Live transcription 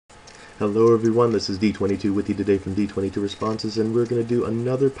Hello everyone, this is D22 with you today from D22 Responses, and we're going to do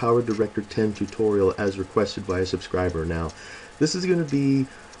another Power Director 10 tutorial as requested by a subscriber. Now, this is going to be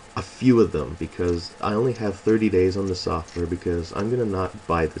a few of them because I only have 30 days on the software, because I'm going to not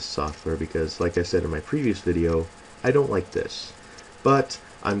buy this software because, like I said in my previous video, I don't like this. But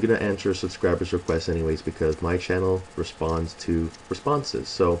I'm going to answer a subscriber's request anyways because my channel responds to responses.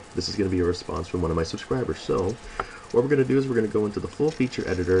 So this is going to be a response from one of my subscribers. So what we're going to do is we're going to go into the full feature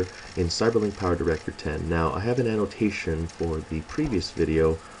editor in Cyberlink Power Director 10. Now, I have an annotation for the previous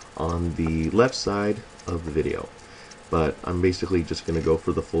video on the left side of the video, but I'm basically just going to go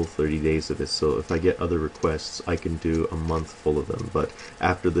for the full 30 days of it. So if I get other requests, I can do a month full of them. But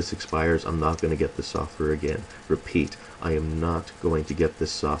after this expires, I'm not going to get the software again. Repeat, I am not going to get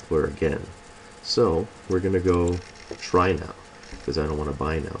this software again. So we're going to go try now, because I don't want to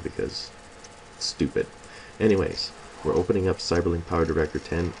buy now because it's stupid. Anyways, we're opening up Cyberlink Power Director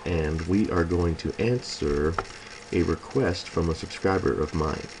 10, and we are going to answer a request from a subscriber of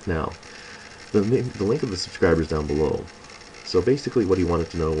mine. Now, the link of the subscriber is down below. So basically what he wanted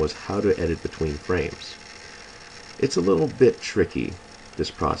to know was how to edit between frames. It's a little bit tricky,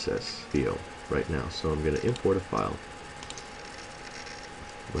 this process video right now, so I'm going to import a file,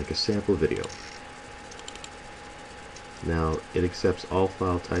 like a sample video. Now, it accepts all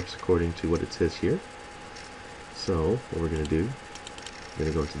file types according to what it says here. So what we're going to do, I'm going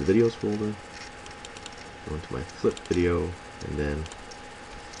to go into the videos folder, go into my flip video, and then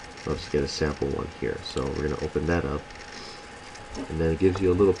I'll just get a sample one here. So we're going to open that up, and then it gives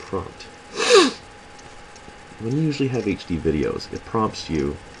you a little prompt. When you usually have HD videos, it prompts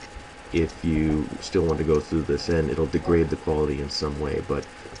you if you still want to go through this, and it'll degrade the quality in some way, but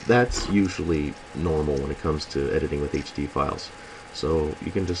that's usually normal when it comes to editing with HD files. So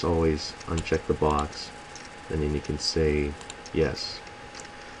you can just always uncheck the box, and then you can say yes.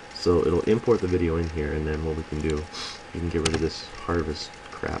 So it'll import the video in here, and then what we can do, you can get rid of this harvest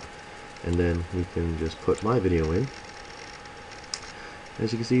crap, and then we can just put my video in.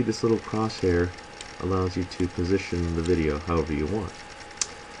 As you can see, this little crosshair allows you to position the video however you want,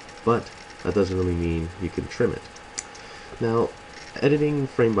 but that doesn't really mean you can trim it. Now, editing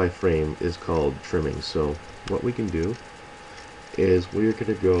frame by frame is called trimming, so what we can do is we're going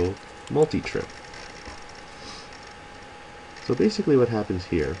to go multi-trim. So basically what happens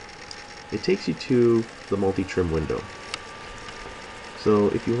here, it takes you to the multi-trim window. So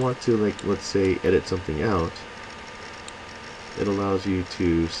if you want to, like, let's say, edit something out, it allows you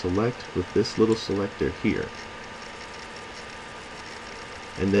to select with this little selector here.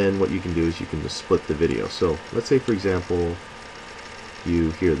 And then what you can do is you can just split the video. So let's say, for example,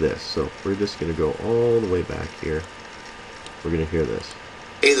 you hear this. So we're just going to go all the way back here. We're going to hear this.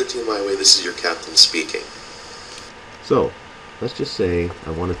 Hey there, Team My Way, this is your captain speaking. So let's just say I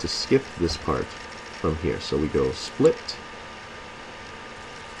wanted to skip this part from here. So we go split,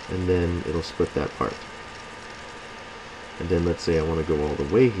 and then it'll split that part. And then let's say I want to go all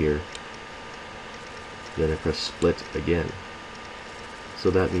the way here, then I press split again.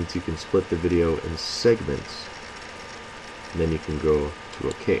 So that means you can split the video in segments, and then you can go to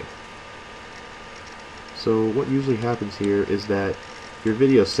OK. So what usually happens here is that your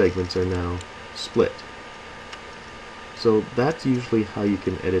video segments are now split. So that's usually how you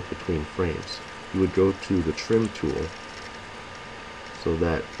can edit between frames. You would go to the trim tool so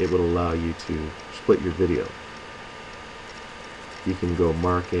that it would allow you to split your video. You can go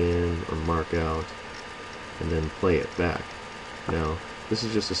mark in or mark out and then play it back. Now, this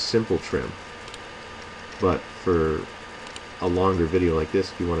is just a simple trim, but for a longer video like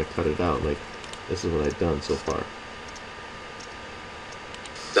this, if you want to cut it out, like this is what I've done so far.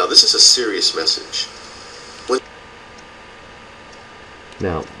 Now this is a serious message.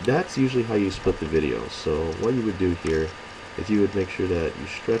 Now, that's usually how you split the video. So what you would do here is you would make sure that you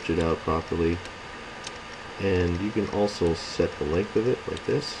stretch it out properly, and you can also set the length of it like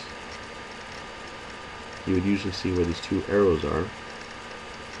this. You would usually see where these two arrows are,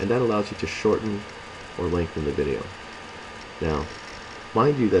 and that allows you to shorten or lengthen the video. Now,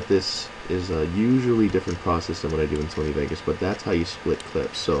 mind you that this is a usually different process than what I do in Sony Vegas, but that's how you split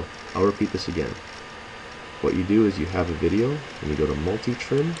clips. So I'll repeat this again. What you do is you have a video, and you go to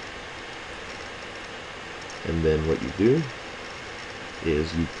multi-trim, and then what you do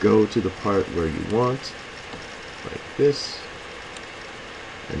is you go to the part where you want, like this,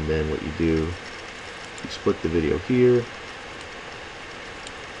 and then what you do, you split the video here. You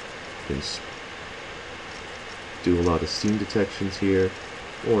can do a lot of scene detections here,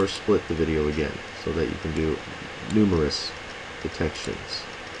 or split the video again so that you can do numerous detections.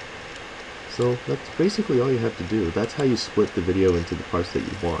 So that's basically all you have to do. That's how you split the video into the parts that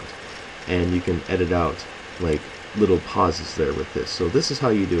you want. and you can edit out like little pauses there with this. So this is how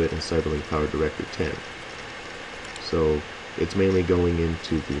you do it in Cyberlink Power Director 10. So it's mainly going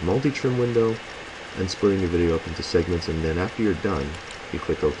into the multi-trim window and splitting your video up into segments, and then after you're done, you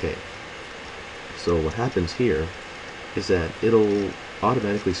click OK. So what happens here is that it'll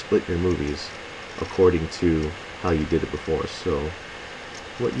automatically split your movies according to how you did it before. So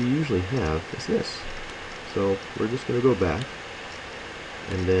what you usually have is this. So we're just going to go back,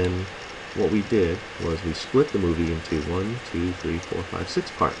 and then what we did was we split the movie into 1, 2, 3, 4, 5,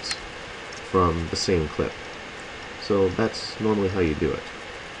 6 parts from the same clip. So that's normally how you do it.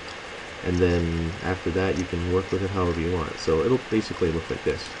 And then after that you can work with it however you want. So it'll basically look like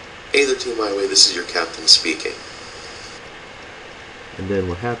this. Hey there, Team Highway, this is your captain speaking. And then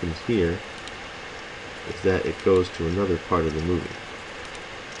what happens here is that it goes to another part of the movie.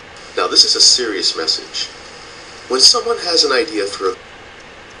 Now this is a serious message. When someone has an idea for a...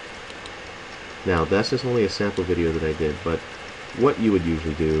 Now that's just only a sample video that I did, but what you would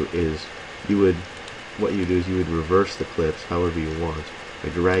usually do is you would reverse the clips however you want by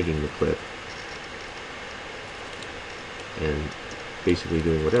dragging the clip and basically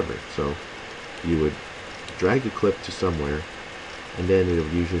doing whatever. So you would drag a clip to somewhere, and then it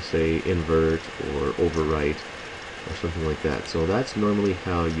would usually say invert or overwrite or something like that. So that's normally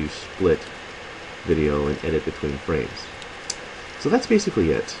how you split video and edit between frames. So that's basically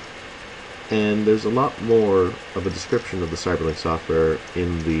it. And there's a lot more of a description of the Cyberlink software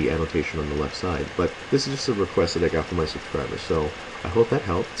in the annotation on the left side, but this is just a request that I got from my subscribers, so I hope that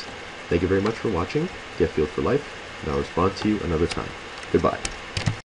helped. Thank you very much for watching. Get Field for Life, and I'll respond to you another time. Goodbye.